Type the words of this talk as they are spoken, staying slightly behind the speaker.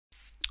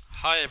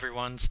Hi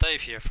everyone, it's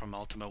Dave here from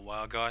Ultimate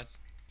WoW Guide.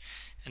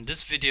 In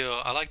this video,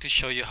 I like to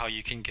show you how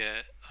you can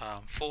get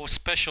 4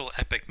 special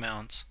epic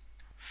mounts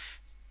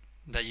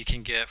that you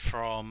can get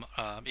from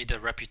either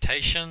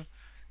reputation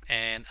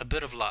and a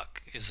bit of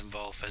luck is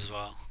involved as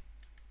well.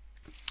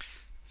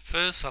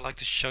 First, I'd like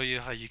to show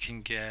you how you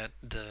can get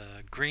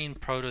the green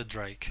proto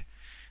drake.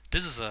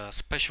 This is a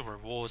special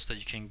rewards that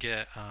you can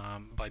get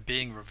by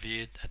being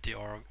revered at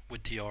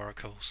with the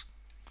oracles.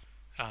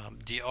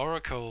 The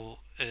Oracle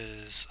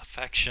is a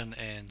faction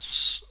in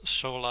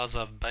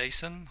Sholazov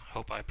Basin,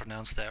 hope I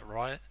pronounced that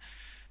right,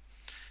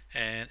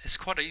 and it's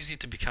quite easy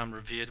to become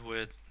revered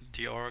with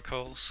the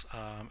Oracles.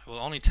 It will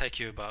only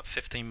take you about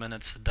 15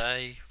 minutes a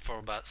day for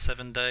about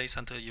 7 days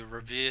until you're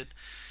revered,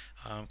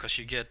 because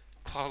you get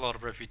quite a lot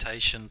of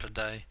reputation per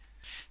day.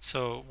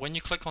 So when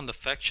you click on the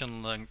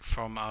faction link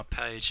from our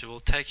page, it will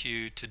take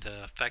you to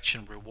the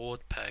faction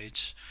reward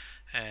page,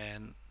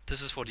 and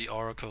this is for the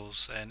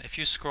oracles, and if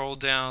you scroll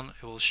down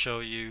it will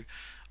show you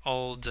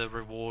all the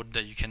reward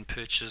that you can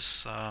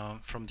purchase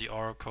from the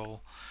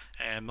oracle,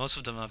 and most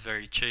of them are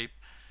very cheap.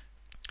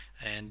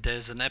 And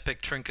there's an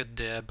epic trinket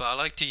there, but I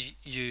like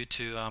you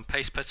to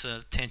pay special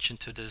attention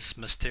to this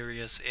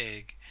mysterious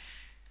egg.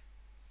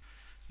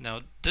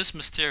 Now this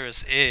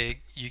mysterious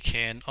egg, you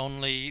can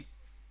only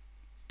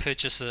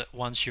purchase it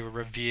once you're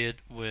revered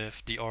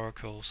with the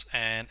oracles,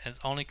 and it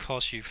only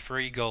costs you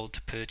 3 gold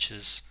to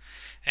purchase.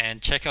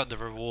 And check out the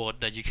reward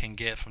that you can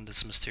get from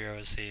this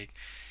mysterious egg.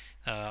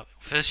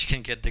 First you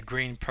can get the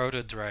green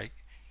proto drake,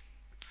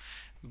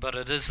 but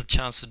it is a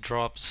chance to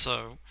drop,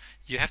 so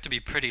you have to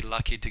be pretty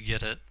lucky to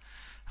get it,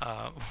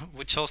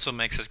 which also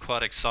makes it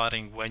quite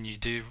exciting when you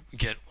do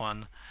get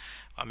one.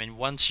 I mean,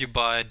 once you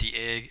buy the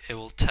egg, it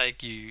will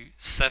take you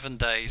 7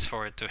 days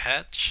for it to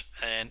hatch,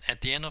 and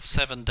at the end of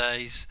 7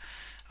 days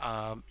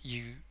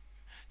you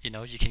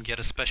can get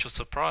a special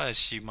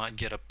surprise. You might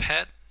get a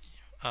pet,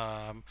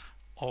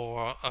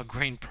 or a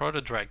green proto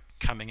drake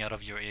coming out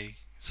of your egg.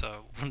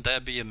 So wouldn't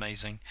that be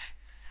amazing?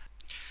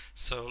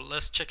 So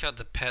let's check out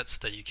the pets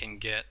that you can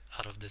get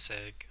out of this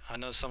egg. I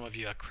know some of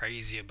you are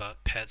crazy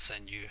about pets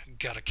and you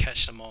gotta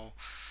catch them all.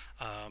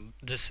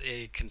 This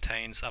egg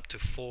contains up to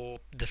 4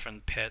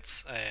 different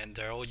pets, and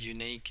they're all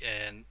unique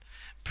and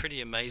pretty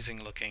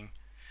amazing looking,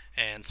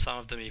 and some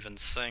of them even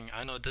sing.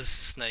 I know this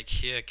snake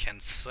here can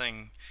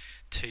sing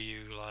to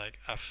you like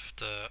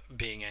after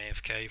being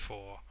AFK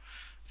for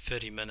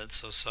 30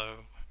 minutes or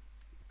so.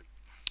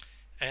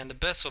 And the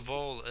best of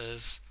all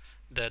is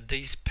that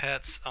these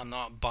pets are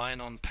not buying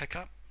on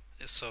pickup,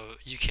 so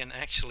you can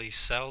actually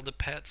sell the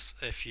pets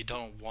if you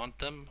don't want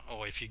them,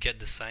 or if you get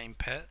the same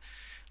pet.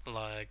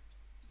 Like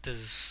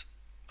this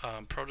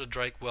proto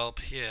drake whelp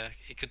here,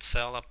 it could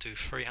sell up to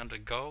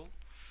 300 gold,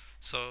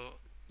 so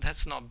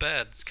that's not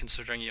bad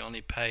considering you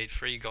only paid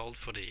 3 gold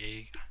for the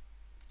egg.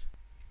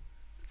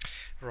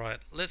 Right,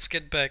 let's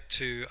get back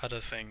to other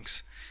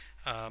things.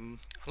 I'd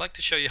like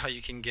to show you how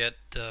you can get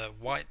the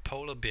white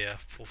polar bear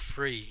for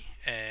free,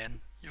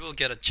 and you will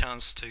get a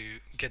chance to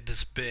get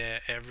this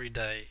bear every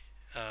day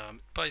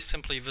by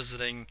simply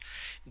visiting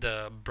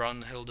the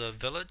Brunhilde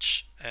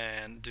village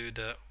and do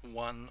the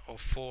 1 or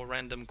 4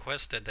 random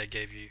quests that they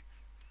gave you.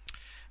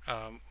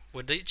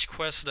 With each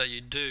quest that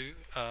you do,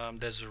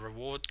 there's a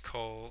reward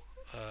called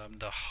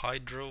the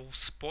Hydro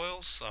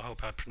Spoils. I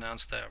hope I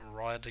pronounced that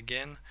right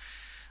again.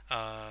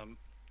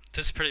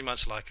 This is pretty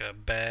much like a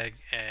bag,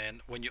 and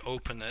when you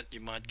open it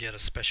you might get a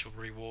special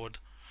reward,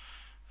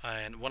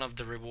 and one of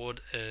the reward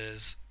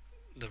is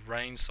the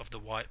reins of the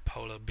white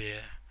polar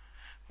bear,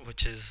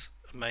 which is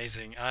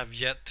amazing. I've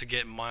yet to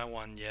get my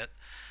one yet,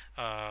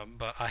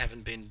 but I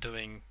haven't been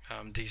doing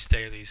these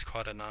dailies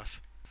quite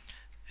enough,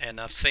 and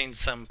I've seen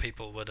some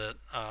people with it.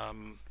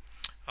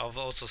 I've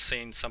also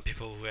seen some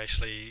people who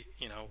actually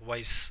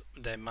waste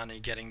their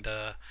money getting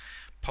the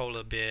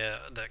polar bear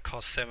that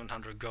costs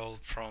 700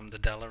 gold from the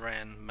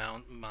Dalaran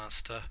Mount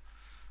Master.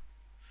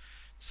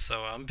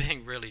 So I'm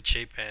being really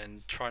cheap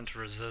and trying to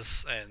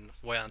resist and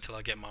wait until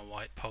I get my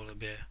white polar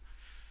bear.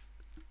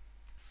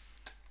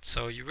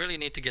 So you really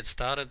need to get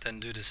started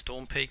and do the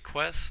Storm Peak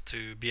quest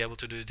to be able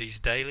to do these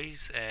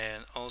dailies,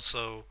 and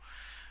also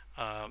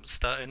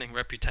start earning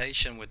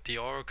reputation with the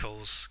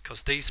oracles,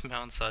 because these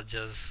mounts are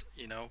just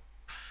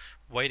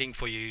waiting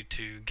for you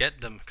to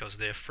get them because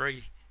they're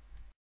free.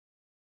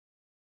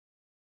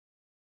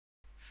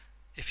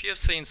 If you've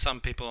seen some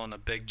people on a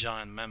big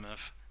giant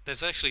mammoth,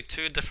 there's actually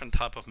 2 different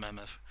type of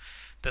mammoth.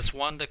 There's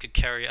one that could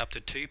carry up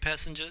to 2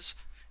 passengers,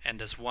 and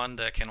there's one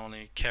that can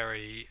only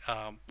carry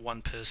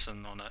 1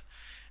 person on it.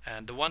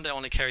 And the one that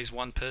only carries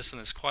 1 person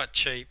is quite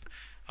cheap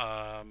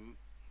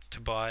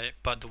to buy,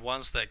 but the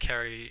ones that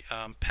carry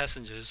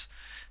passengers,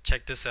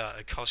 check this out,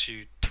 it costs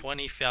you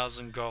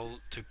 20,000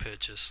 gold to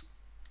purchase.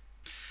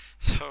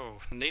 So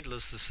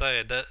needless to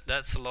say,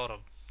 that's a lot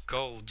of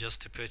gold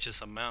just to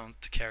purchase a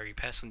mount to carry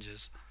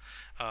passengers.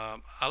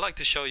 I like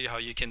to show you how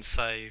you can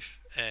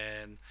save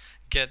and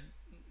get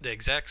the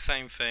exact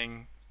same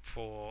thing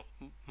for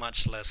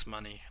much less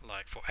money,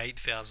 like for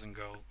 8,000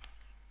 gold.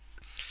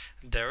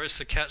 There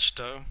is a catch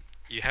though.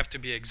 You have to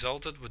be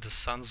exalted with the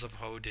Sons of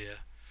Hodir.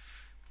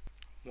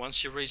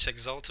 Once you reach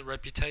Exalted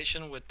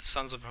Reputation with the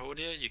Sons of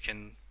Hordia, you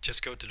can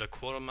just go to the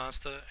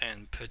Quartermaster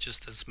and purchase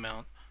this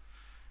mount.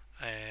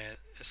 And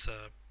it's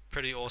a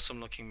pretty awesome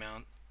looking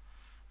mount.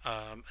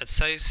 It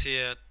says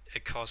here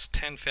it costs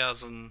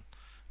 10,000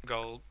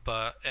 gold,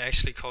 but it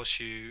actually costs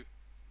you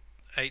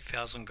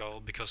 8,000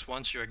 gold because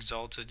once you're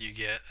exalted, you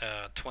get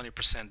a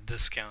 20%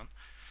 discount.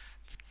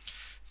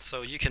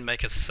 So you can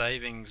make a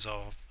savings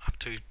of up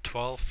to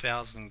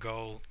 12,000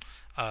 gold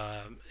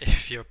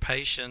if you're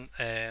patient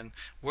and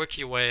work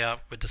your way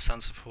up with the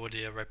Sons of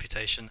Hordia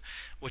reputation,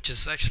 which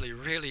is actually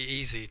really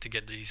easy to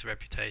get these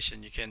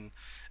reputation. You can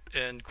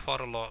earn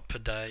quite a lot per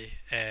day,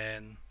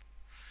 and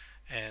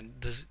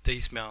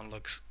these mount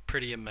looks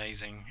pretty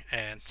amazing,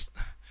 and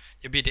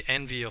you'll be the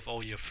envy of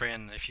all your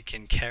friends if you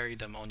can carry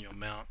them on your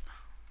mount.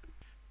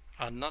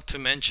 Not to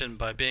mention,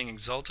 by being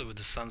exalted with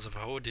the Sons of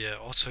Hordia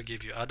also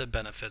give you other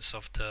benefits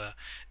of the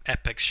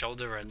epic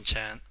shoulder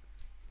enchant.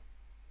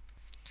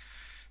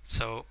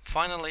 So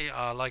finally,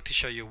 I'd like to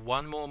show you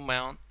one more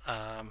mount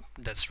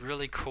that's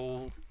really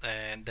cool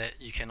and that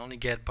you can only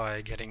get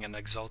by getting an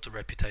exalted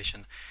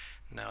reputation.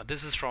 Now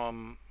this is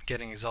from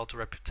getting exalted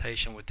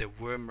reputation with the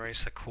Worm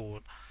Racer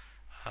Cord.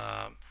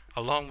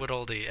 Along with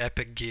all the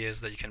epic gears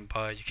that you can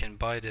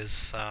buy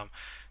this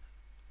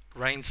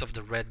Reigns of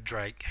the Red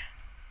Drake.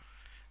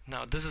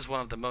 Now this is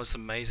one of the most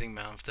amazing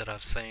mounts that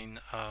I've seen.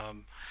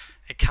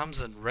 It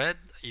comes in red.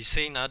 You've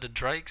seen other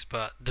drakes,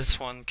 but this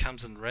one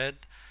comes in red.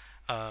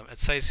 It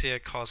says here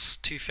it costs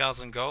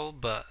 2,000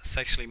 gold, but it's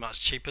actually much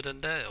cheaper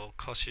than that. It'll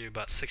cost you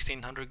about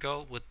 1,600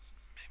 gold with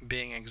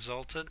being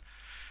exalted,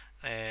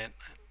 and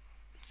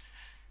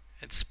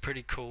it's a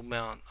pretty cool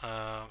mount.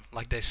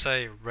 Like they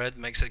say, red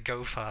makes it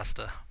go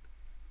faster.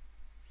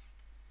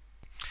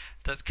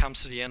 That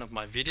comes to the end of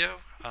my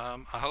video. I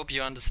hope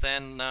you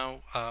understand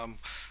now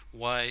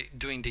why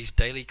doing these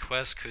daily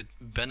quests could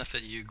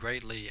benefit you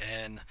greatly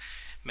and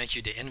make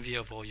you the envy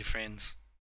of all your friends.